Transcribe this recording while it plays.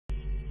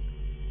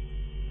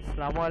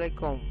আসসালামু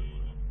আলাইকুম।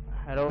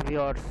 Hello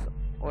viewers,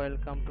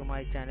 welcome to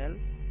my channel,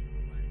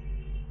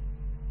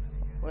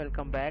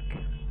 welcome back.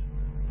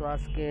 তো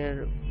আজকের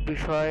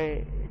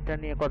বিষয়টা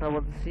নিয়ে কথা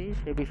বলতেছি,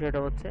 সেই বিষয়টা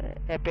হচ্ছে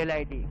অ্যাপেল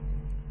আইডি।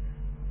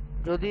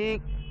 যদি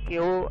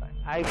কেউ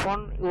আইফোন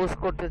ইউজ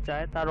করতে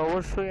চায় তার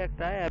অবশ্যই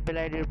একটা অ্যাপেল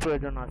আইডির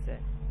প্রয়োজন আছে।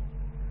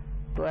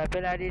 তো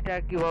অ্যাপেল আইডিটা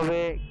কিভাবে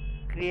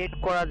ক্রিয়েট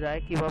করা যায়,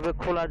 কিভাবে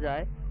খোলা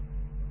যায়,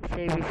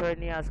 সেই বিষয়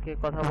নিয়ে আজকে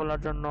কথা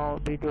বলার জন্য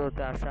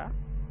ভিডিওতে আসা।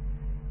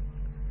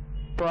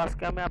 তো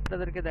আজকে আমি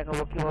আপনাদেরকে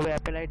দেখাবো কিভাবে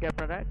অ্যাপেল আইডি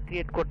আপনারা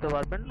ক্রিয়েট করতে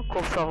পারবেন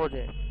খুব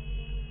সহজে।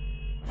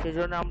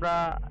 সেজন্য আমরা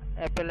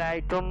অ্যাপেল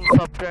আইটুন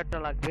সফটওয়্যারটা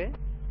লাগবে।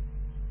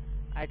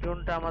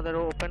 আইটুনটা আমাদের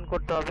ওপেন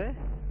করতে হবে।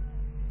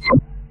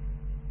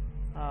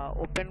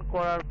 ওপেন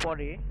করার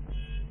পরে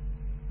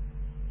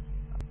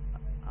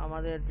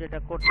আমাদের যেটা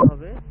করতে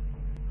হবে,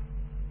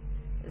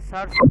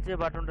 সার্চ যে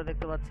বাটনটা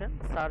দেখতে পাচ্ছেন,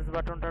 সার্চ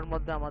বাটনটার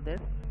মধ্যে আমাদের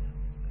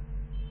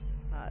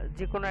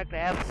যে কোনো একটা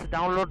অ্যাপস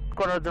ডাউনলোড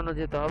করার জন্য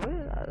যেতে হবে।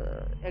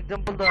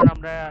 এক্সাম্পল ধরেন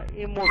আমরা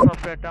ইমো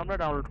সফটওয়্যারটা আমরা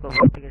ডাউনলোড করবো,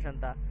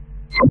 অ্যাপ্লিকেশনটা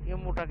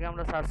ইমোটাকে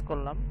আমরা সার্চ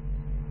করলাম।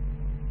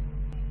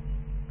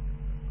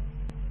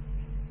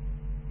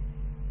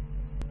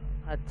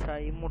 আচ্ছা,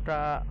 ইমোটা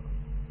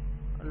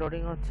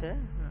লোডিং হচ্ছে,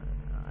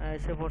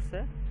 এসে পড়ছে।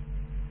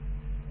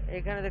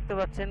 এখানে দেখতে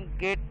পাচ্ছেন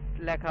গেট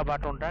লেখা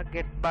বাটনটা,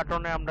 গেট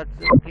বাটনে আমরা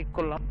ক্লিক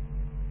করলাম।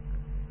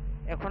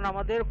 এখন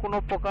আমাদের কোনো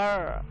প্রকার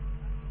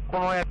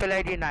কোনো অ্যাপেল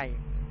আইডি নাই,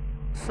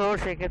 সো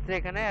সেক্ষেত্রে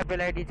এখানে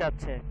অ্যাপেল আইডি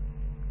চাচ্ছে।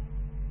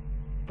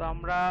 তো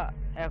আমরা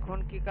এখন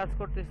কি কাজ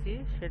করতেছি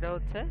সেটা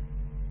হচ্ছে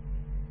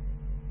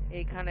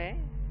এইখানে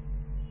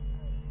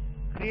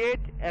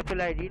ক্রিয়েট অ্যাপেল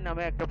আইডি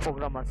নামে একটা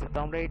প্রোগ্রাম আছে, তো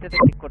আমরা এটাতে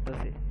ক্লিক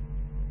করতেছি।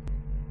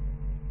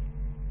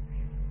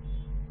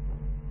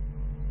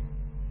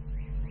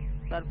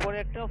 তারপরে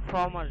একটা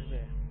ফর্ম আসবে।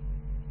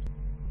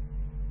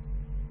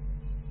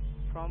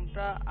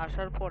 ফর্মটা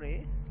আসার পরে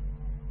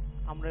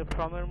আমরা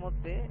ফর্মের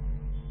মধ্যে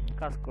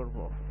কাজ করব।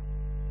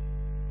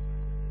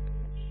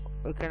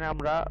 ওইখানে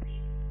আমরা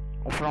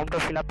ফর্মটা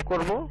ফিল আপ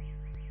করবো।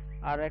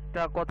 আর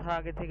একটা কথা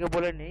আগে থেকে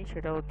বলে নিই,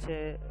 সেটা হচ্ছে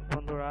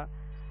বন্ধুরা,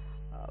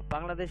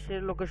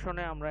 বাংলাদেশের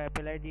লোকেশনে আমরা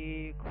অ্যাপেল আইডি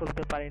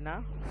খুলতে পারি না।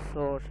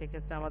 সো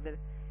সেক্ষেত্রে আমাদের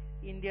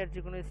ইন্ডিয়ার যে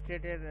কোনো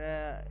স্টেটের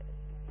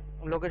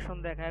লোকেশন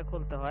দেখায়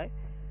খুলতে হয়,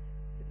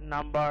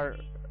 নাম্বার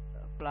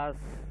প্লাস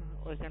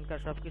ওইখানকার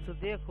সব কিছু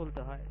দিয়ে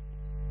খুলতে হয়।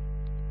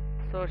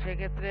 সো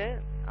সেক্ষেত্রে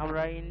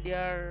আমরা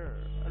ইন্ডিয়ার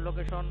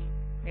লোকেশন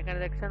এখানে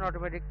দেখছেন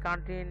অটোমেটিক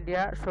কান্ট্রি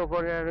ইন্ডিয়া শো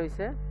করে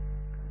রয়েছে,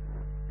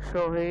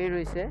 শো হয়েই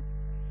রয়েছে।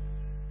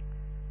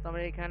 তো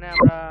আমরা এখানে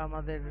আমরা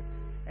আমাদের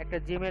একটা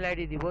জিমেল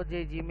আইডি দিব, যে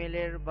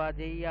জিমেলের বা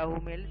যে ইয়াহু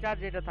মেল যার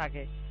যেটা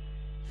থাকে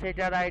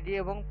সেটার আইডি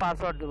এবং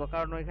পাসওয়ার্ড দেবো,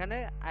 কারণ ওইখানে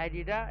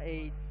আইডিটা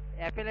এই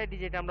অ্যাপেল আইডি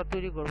যেটা আমরা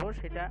তৈরি করব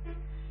সেটা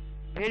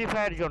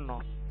ভেরিফাইয়ের জন্য।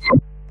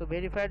 তো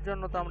ভেরিফাইয়ের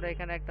জন্য তো আমরা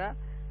এখানে একটা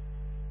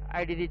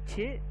আইডি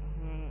দিচ্ছি।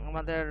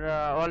 আমাদের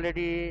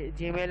অলরেডি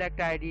জিমেল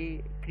একটা আইডি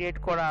ক্রিয়েট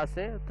করা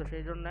আছে, তো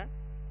সেই জন্য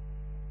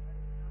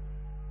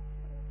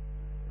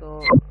তো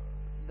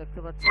দেখতে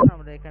পাচ্ছেন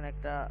আমরা এখানে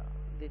একটা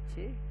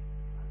দিচ্ছি,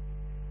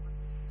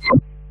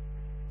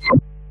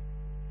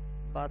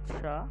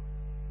 বাদশা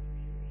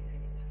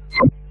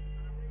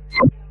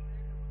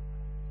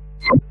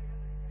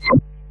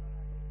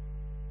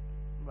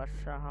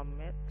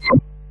আহমেদ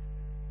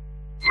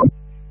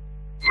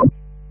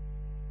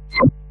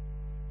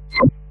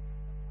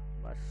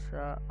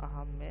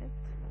আহমেদ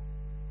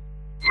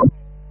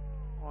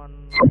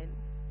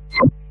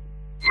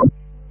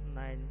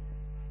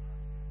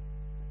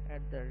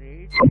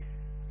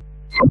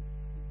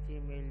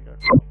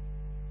 199@gmail.com।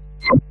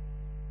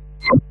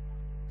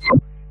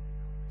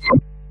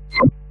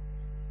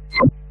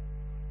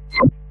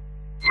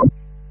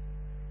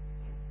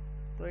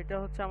 তো এটা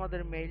হচ্ছে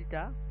আমাদের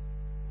মেইলটা।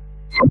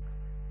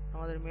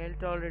 আমাদের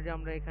মেইলটা অলরেডি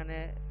আমরা এখানে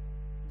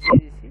দিয়ে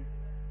দিছি।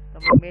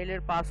 আমরা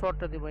মেইলের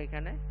পাসওয়ার্ডটা দেব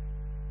এখানে।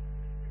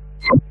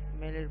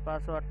 মেইলের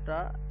পাসওয়ার্ডটা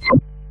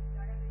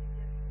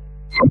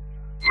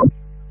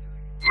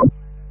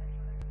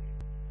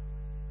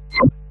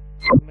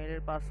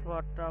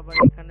আবার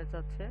এখানে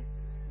চাচ্ছে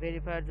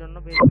ভেরিফাইয়ের জন্য।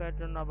 ভেরিফাইয়ের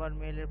জন্য আবার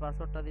মেইলের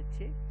পাসওয়ার্ডটা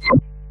দিচ্ছি।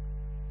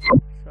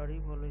 সরি,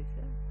 ভুল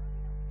হয়েছে।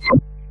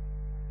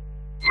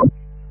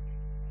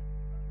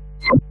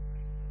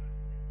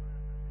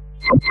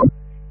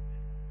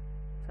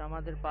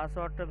 আমাদের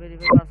পাসওয়ার্ডটা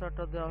ভেরিফাই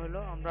পাসওয়ার্ডটা দেওয়া হলো।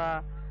 আমরা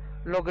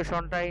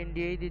লোকেশনটা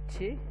ইন্ডিয়াই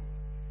দিচ্ছি।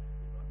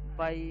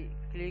 By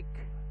click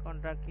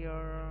contact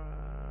your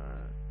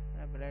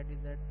Apple ID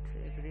that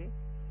agri,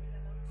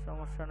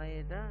 সমস্যা নাই।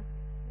 এটা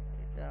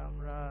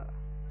আমরা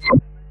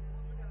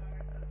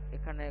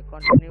এখানে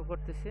কন্টিনিউ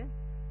করতেছি।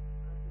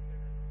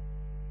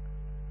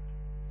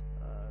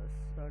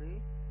 সরি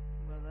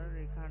ব্রাদার,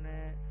 এখানে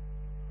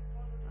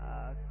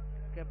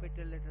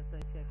ক্যাপিটাল লেটার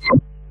চাইছে,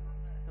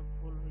 একটা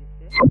ভুল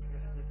হয়েছে।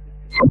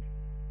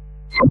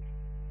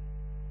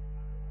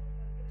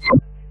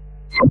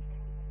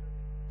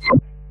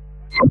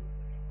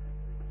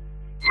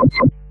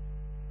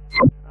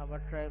 আবার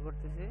ট্রাই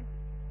করতেছি।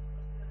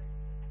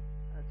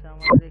 আচ্ছা,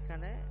 আমাদের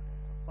এখানে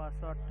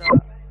পাসওয়ার্ডটা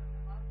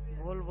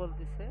ভুল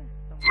বলতেছে,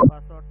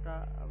 পাসওয়ার্ডটা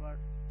আবার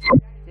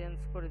চেঞ্জ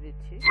করে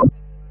দিচ্ছি।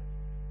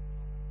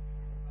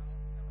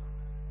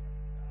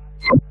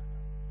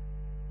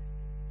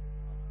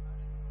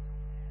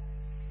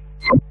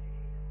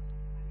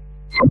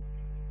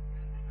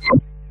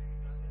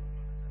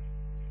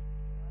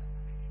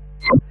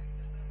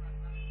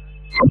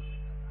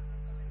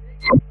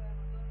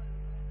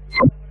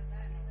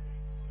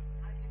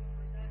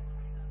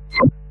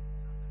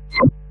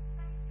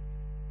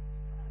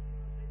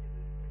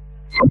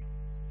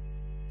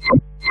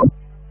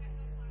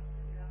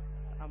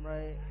 আমরা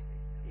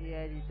এই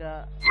আইডিটা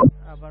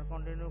আবার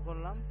কন্টিনিউ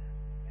করলাম।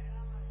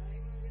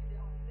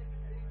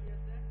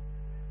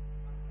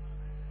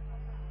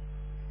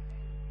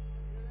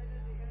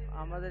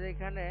 আমাদের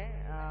এখানে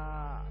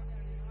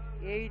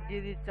 8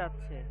 ডিজিট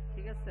চাচ্ছে,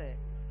 ঠিক আছে।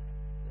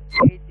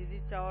 8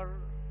 ডিজিট চাওয়ার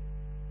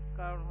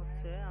কারণ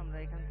হচ্ছে আমরা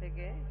এখান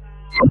থেকে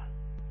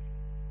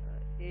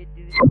 8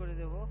 ডিজিট করে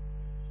দেব।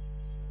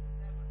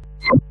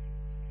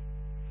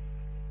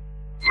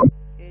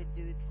 8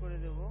 ডিজিট করে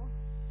দেব।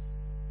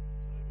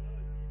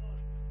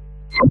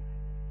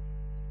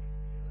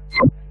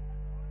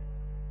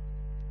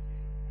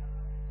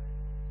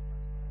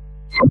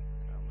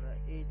 আমরা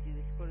 8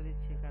 ডিজিট করে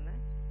দিচ্ছি এখানে।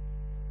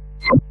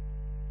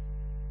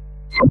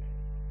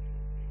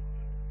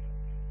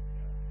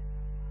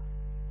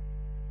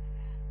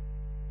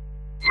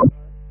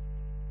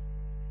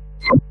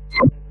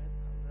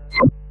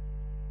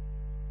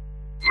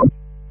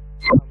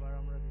 আবার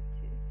আমরা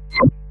দিচ্ছি।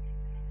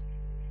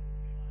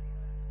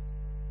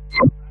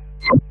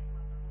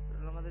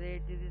 আমাদের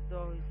 8 ডিজিট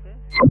দেওয়া হয়েছে।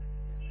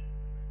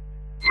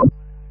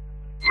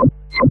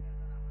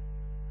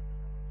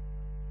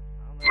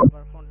 আমরা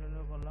এবার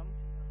কন্টিনিউ করলাম।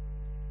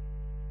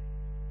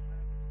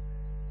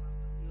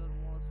 Your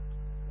most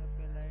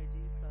Apple ID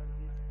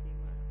service team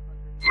and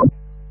continue.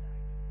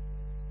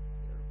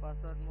 Your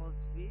password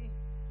must be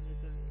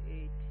little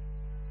 8.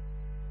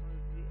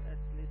 Must be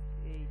at least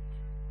 8.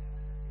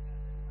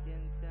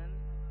 Mention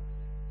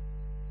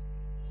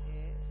a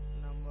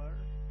number,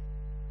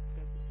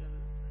 capital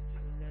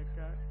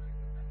letter,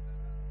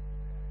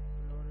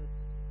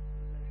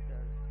 lowercase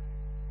letter.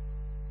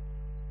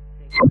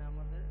 এখানে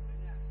আমাদের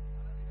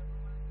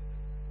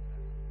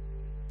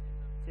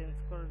চেঞ্জ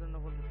করার জন্য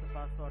বলতেছে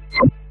পাসওয়ার্ড।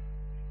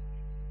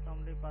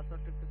 আমরা এই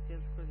পাসওয়ার্ডটা একটু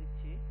চেঞ্জ করে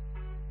দিচ্ছি।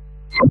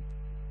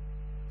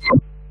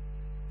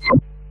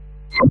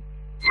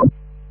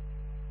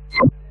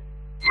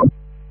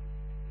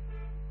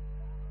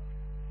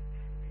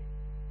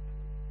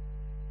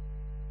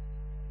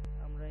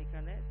 আমরা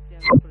এখানে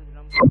চেঞ্জ করে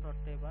দিলাম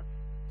পাসওয়ার্ডটা।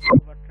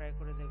 এবার ট্রাই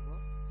করে দেখব।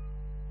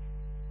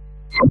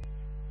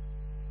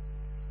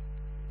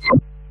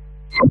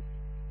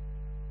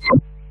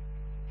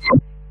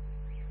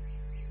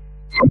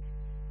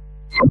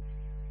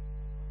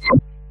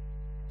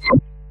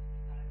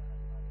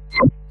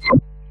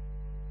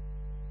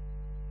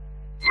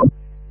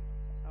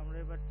 আমরা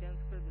এবার চেঞ্জ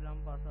করে দিলাম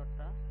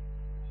পাসওয়ার্ডটা।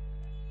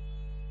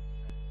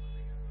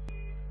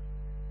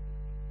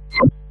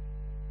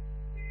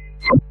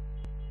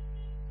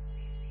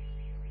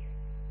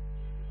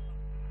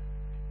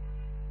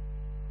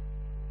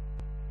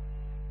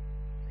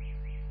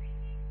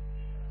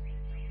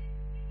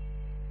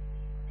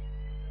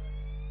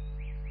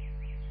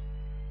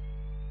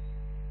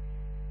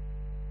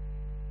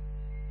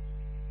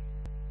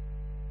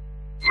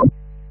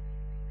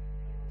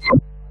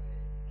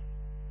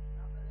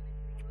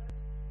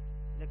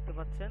 দেখতে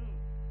পাচ্ছেন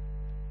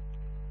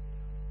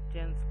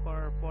চেঞ্জ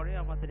করার পরে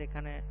আমাদের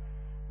এখানে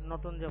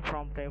নতুন যে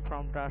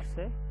ফর্মটা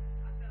আসছে।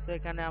 তো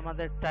এখানে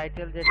আমাদের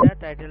টাইটেল,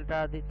 টাইটেলটা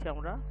দিচ্ছি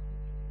আমরা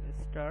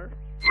স্টার,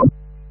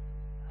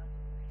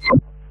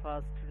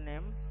 ফার্স্ট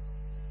নেম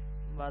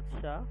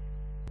বাদশা,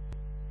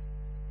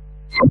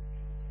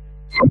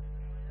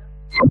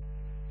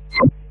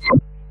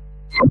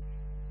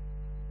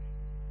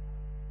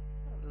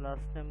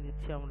 লাস্ট নেম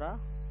দিচ্ছি আমরা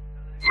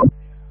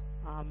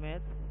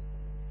আহমেদ,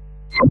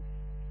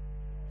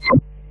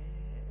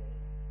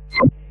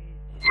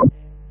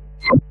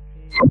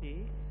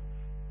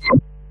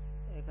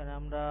 এখানে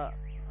আমরা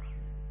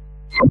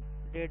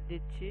ডেট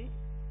দিচ্ছি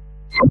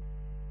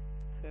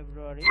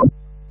ফেব্রুয়ারি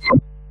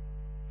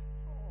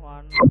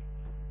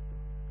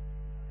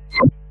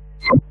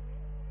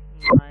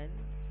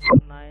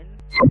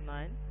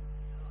 1999।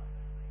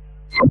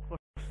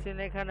 কোশ্চেন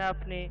এখানে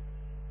আপনি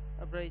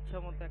আপনার ইচ্ছা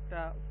মতো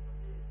একটা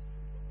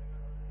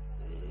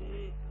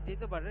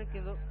দিতে পারেন,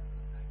 কিন্তু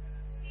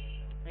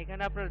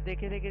এখানে আপনার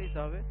দেখে দিতে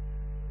হবে।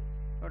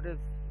 What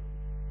is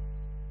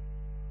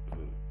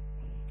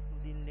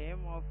the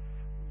name of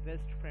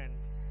best friend?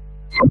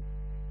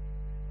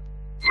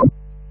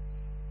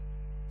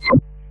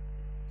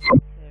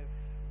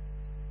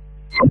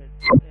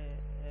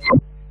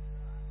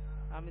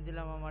 আমি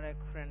দিলাম আমার এক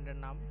ফ্রেন্ডের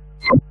নাম।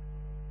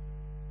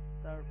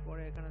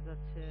 তারপরে এখানে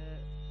যাচ্ছে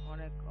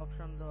অনেক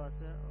অপশন দেওয়া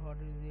আছে। What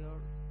is your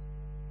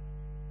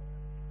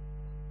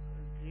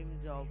dream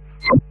job?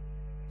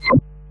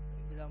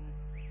 দিলাম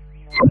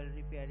mobile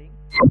repairing.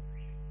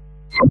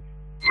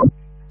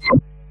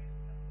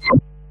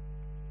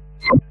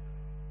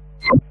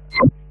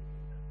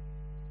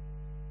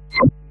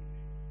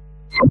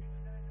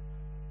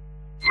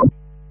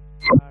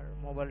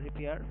 Mobile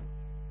repair.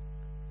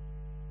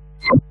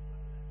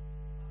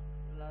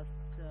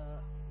 Last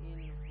in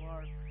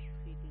word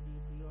city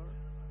ডিউর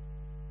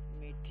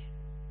meet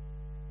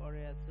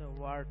পরে আছে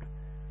word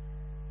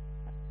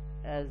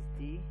as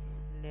the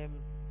name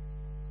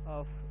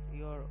of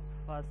your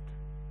first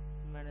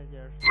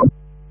manager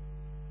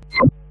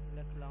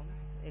লিখলাম,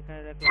 এখানে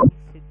লিখলাম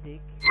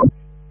সিদ্দিক।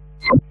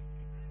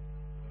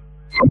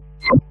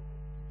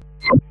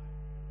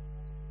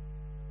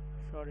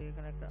 সরি,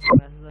 এখানে একটা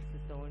মেসেজ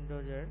আসছে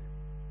উইন্ডোজের।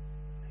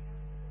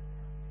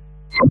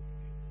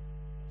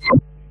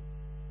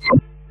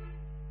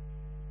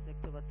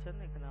 দেখতে পাচ্ছেন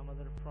এখানে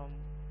আমাদের ফর্ম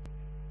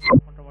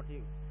মোটামুটি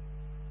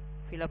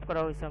ফিল আপ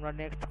করা হয়েছে। আমরা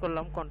নেক্সট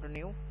করলাম,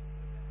 কন্টিনিউ।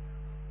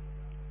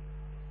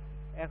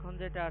 এখন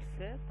যেটা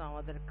আসছে, তো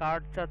আমাদের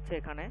কার্ড চাচ্ছে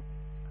এখানে।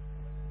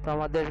 তো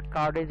আমাদের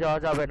কার্ডে যাওয়া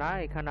যাবে না,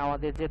 এখানে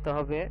আমাদের যেতে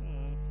হবে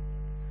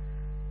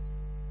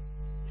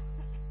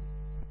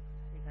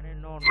এখানে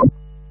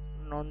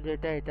নন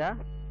যেটা, এটা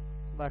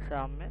বাদশা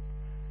আহমেদ।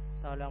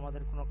 তাহলে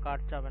আমাদের কোনো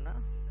কার্ড যাবে না,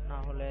 না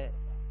হলে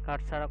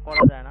কার্ড ছাড়া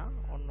করা যায় না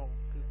অন্য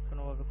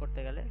কোনোভাবে করতে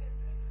গেলে।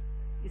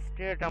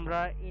 স্টেট আমরা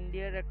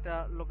ইন্ডিয়ার একটা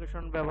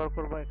লোকেশন ব্যবহার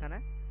করব এখানে।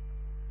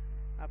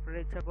 আপনারা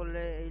ইচ্ছা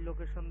করলে এই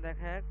লোকেশন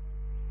দেখে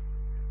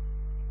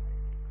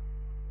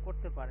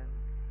করতে পারেন।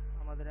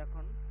 আমাদের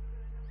এখন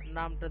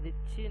নামটা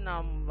দিচ্ছি,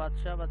 নাম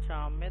বাদশা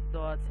আহমেদ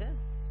দেওয়া আছে।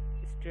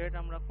 স্টেট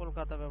আমরা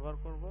কলকাতা ব্যবহার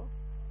করব।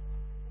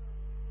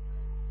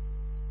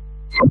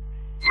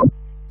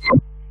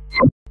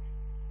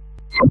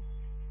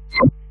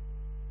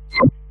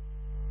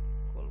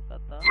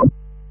 কলকাতা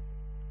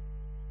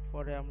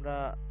পরে আমরা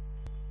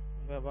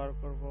ব্যবহার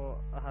করব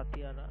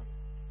হাতিয়ারা।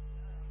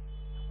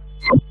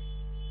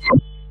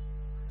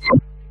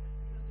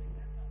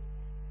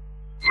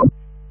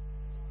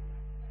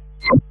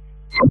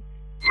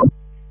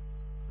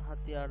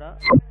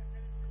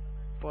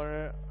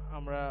 পরে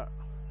আমরা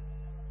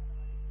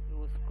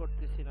ইউজ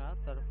করতেছি না,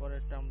 তারপরে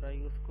এটা আমরা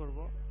ইউজ করব।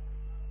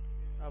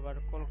 আবার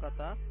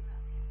কলকাতা,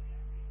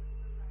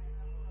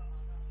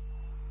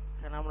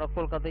 এখানে আমরা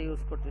কলকাতা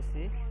ইউজ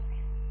করতেছি।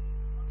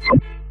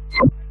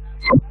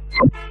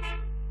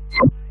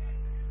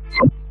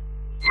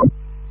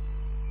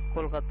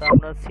 কলকাতা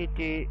আমরা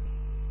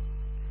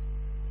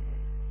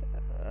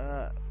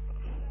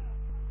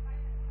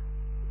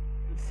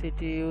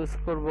সিটি ইউজ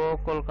করব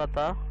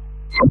কলকাতা।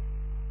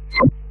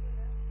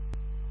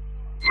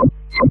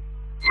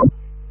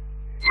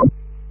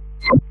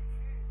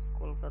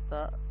 কলকাতা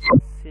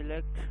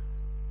সিলেক্ট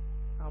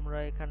আমরা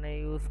এখানে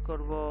ইউজ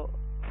করব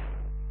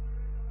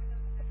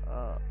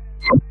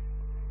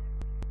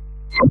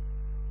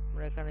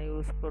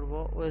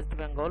ওয়েস্ট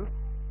বেঙ্গল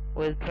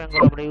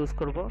আমরা ইউজ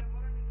করব।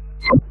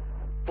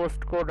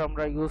 পোস্ট কোড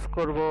আমরা ইউজ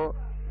করব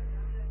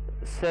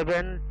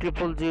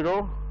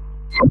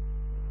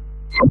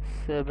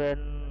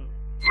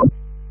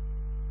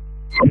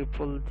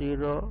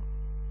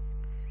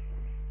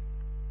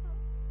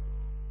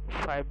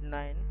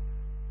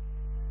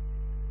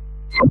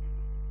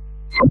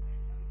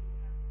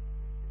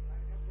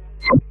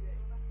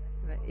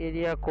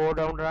এরিয়া কোড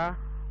আমরা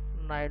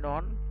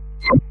 91।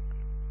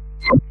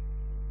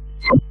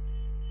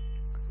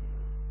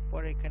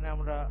 পরে এখানে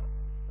আমরা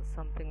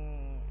সামথিং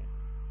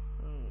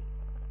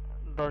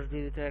 10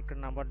 ডিজিটের একটা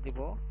নাম্বার দিব।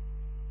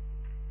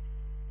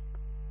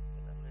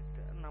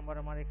 নাম্বার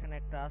আমার এখানে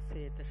একটা আছে,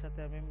 এটার সাথে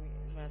আমি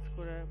ম্যাচ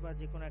করে বা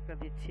যে কোনো একটা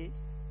দিচ্ছি।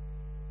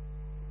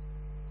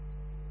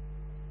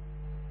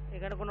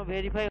 এখানে কোনো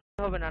ভেরিফাই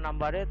হবে না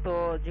নাম্বারে, তো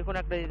যে কোনো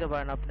একটা দিতে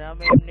পারেন আপনি।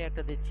 আমি এমনি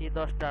একটা দিচ্ছি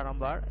 10টা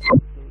নাম্বার,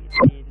 2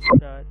 3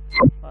 4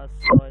 5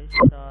 6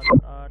 7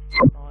 8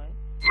 9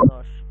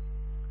 10।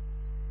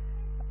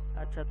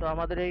 আচ্ছা, তো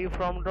আমাদের এই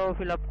ফর্মটাও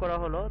ফিল আপ করা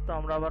হলো। তো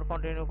আমরা আবার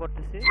কন্টিনিউ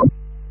করতেছি।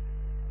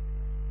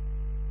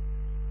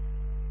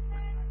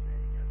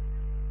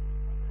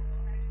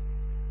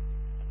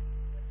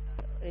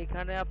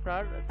 এখানে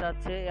আপনার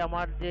যাচ্ছে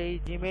আমার যে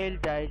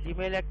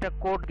জিমেইল একটা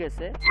কোড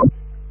গেছে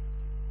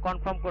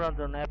কনফার্ম করার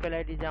জন্য, অ্যাপল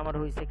আইডি যে আমার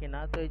হয়েছে কিনা।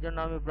 তো এই জন্য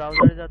আমি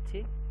ব্রাউজারে যাচ্ছি।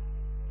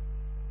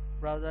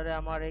 ব্রাউজারে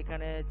আমার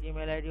এখানে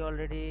Gmail ID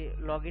already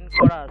log in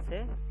করা আছে।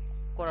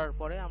 করার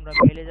পরে আমরা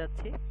মেলে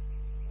যাচ্ছি।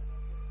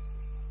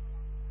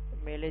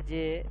 মেলে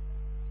যে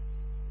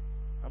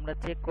আমরা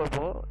চেক করব,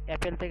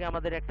 অ্যাপল থেকে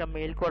আমাদের একটা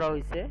মেইল করা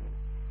হয়েছে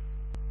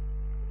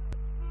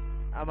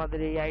আমাদের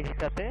এই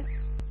আইডিটাতে।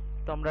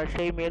 তো আমরা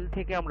সেই মেইল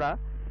থেকে আমরা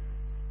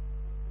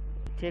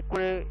চেক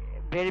করে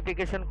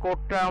ভেরিফিকেশন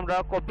কোডটা আমরা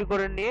কপি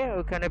করে নিয়ে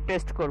ওখানে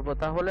পেস্ট করব।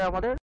 তাহলে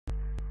আমাদের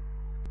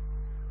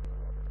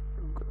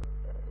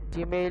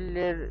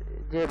জিমেইলের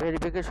যে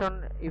ভেরিফিকেশন,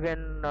 ইভেন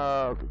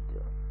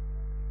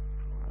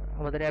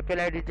আমাদের অ্যাপল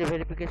আইডির যে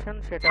ভেরিফিকেশন,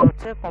 সেটা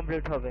হচ্ছে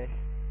কমপ্লিট হবে।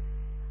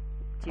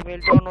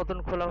 জিমেইলটাও নতুন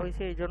খোলা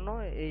হয়েছে, এই জন্য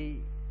এই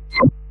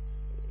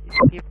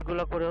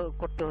স্ক্রিপ্টগুলো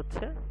করতে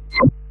হচ্ছে।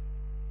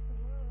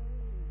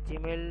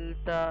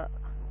 জিমেইলটা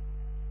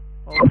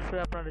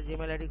অবশ্যই আপনারা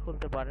জিমেইল আইডি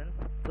খুলতে পারেন,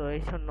 তো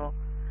এই জন্য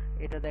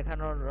এটা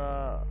দেখানোর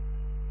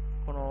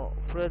কোনো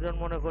প্রয়োজন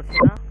মনে করছি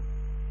না।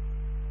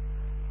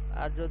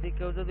 আর যদি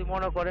কেউ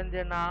মনে করেন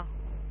যে না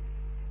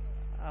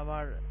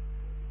আমার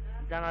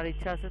জানার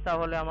ইচ্ছা আছে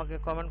তাহলে আমাকে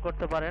কমেন্ট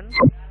করতে পারেন।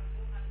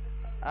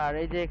 আর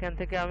এই যে এখান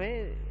থেকে আমি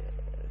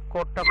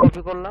কোডটা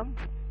কপি করলাম,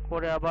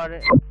 করে আবার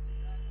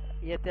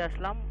ইয়েতে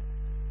আসলাম,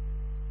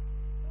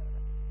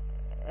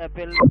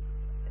 অ্যাপেল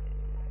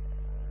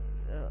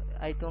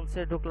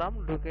আইটনসে ঢুকলাম,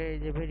 ঢুকে এই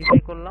যে ভেরিফাই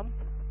করলাম।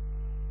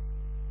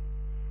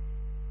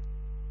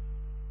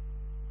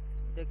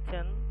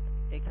 দেখছেন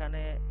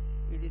এখানে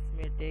it is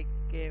may take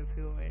a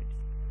few minutes,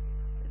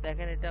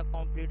 দেখেন এটা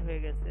কমপ্লিট হয়ে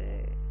গেছে।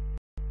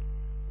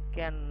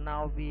 Can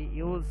now B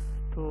use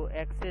to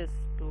access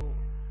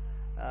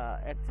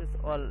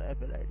all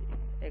Apple ID.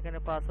 এখানে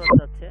পাসওয়ার্ড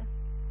যাচ্ছে,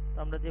 তো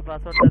আমরা যে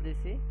পাসওয়ার্ডটা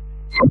দিছি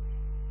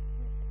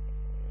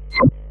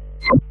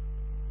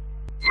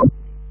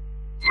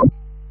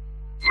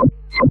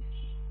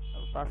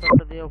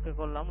পাসওয়ার্ডটা দিয়ে ওকে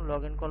করলাম,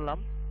 লগ ইন করলাম,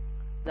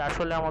 যে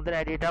আসলে আমাদের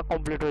আইডিটা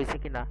কমপ্লিট হয়েছে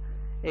কিনা,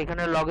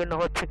 এখানে লগ ইন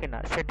হচ্ছে কিনা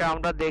সেটা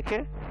আমরা দেখে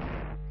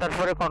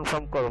তারপরে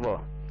কনফার্ম করব।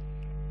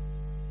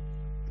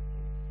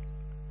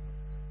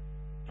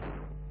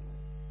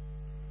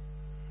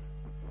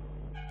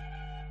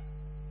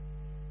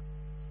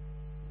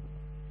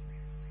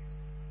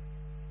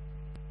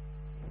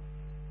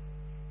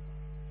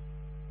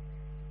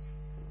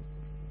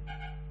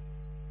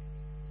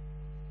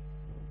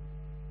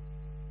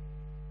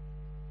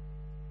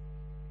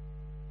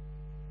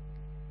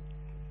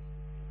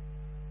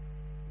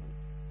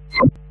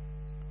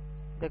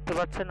 দেখতে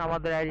পাচ্ছেন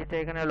আমাদের আইডিটা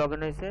এখানে লগ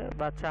ইন হয়েছে,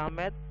 বাচ্চা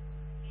আহমেদ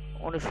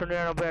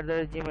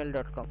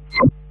 1999@gmail.com।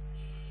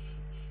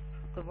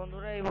 তো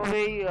বন্ধুরা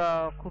এইভাবেই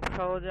খুব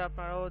সহজে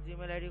আপনারাও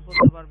জিমেল আইডি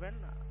খুলতে পারবেন,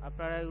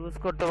 আপনারা ইউজ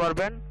করতে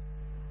পারবেন।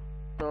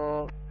 তো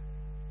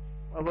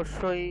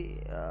অবশ্যই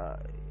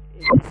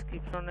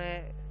ডেসক্রিপশনে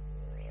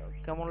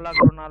কেমন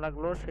লাগলো না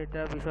লাগলো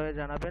সেটা বিষয়ে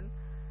জানাবেন।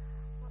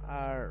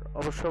 আর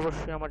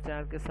অবশ্যই আমার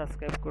চ্যানেলকে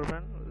সাবস্ক্রাইব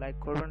করবেন, লাইক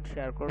করবেন,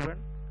 শেয়ার করবেন।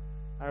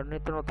 আর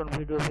নিত্য নতুন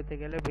ভিডিও পেতে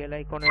গেলে বেল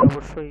আইকনে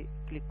অবশ্যই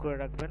ক্লিক করে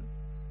রাখবেন।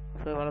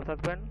 সবাই ভালো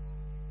থাকবেন।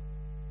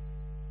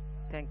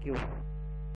 Thank you.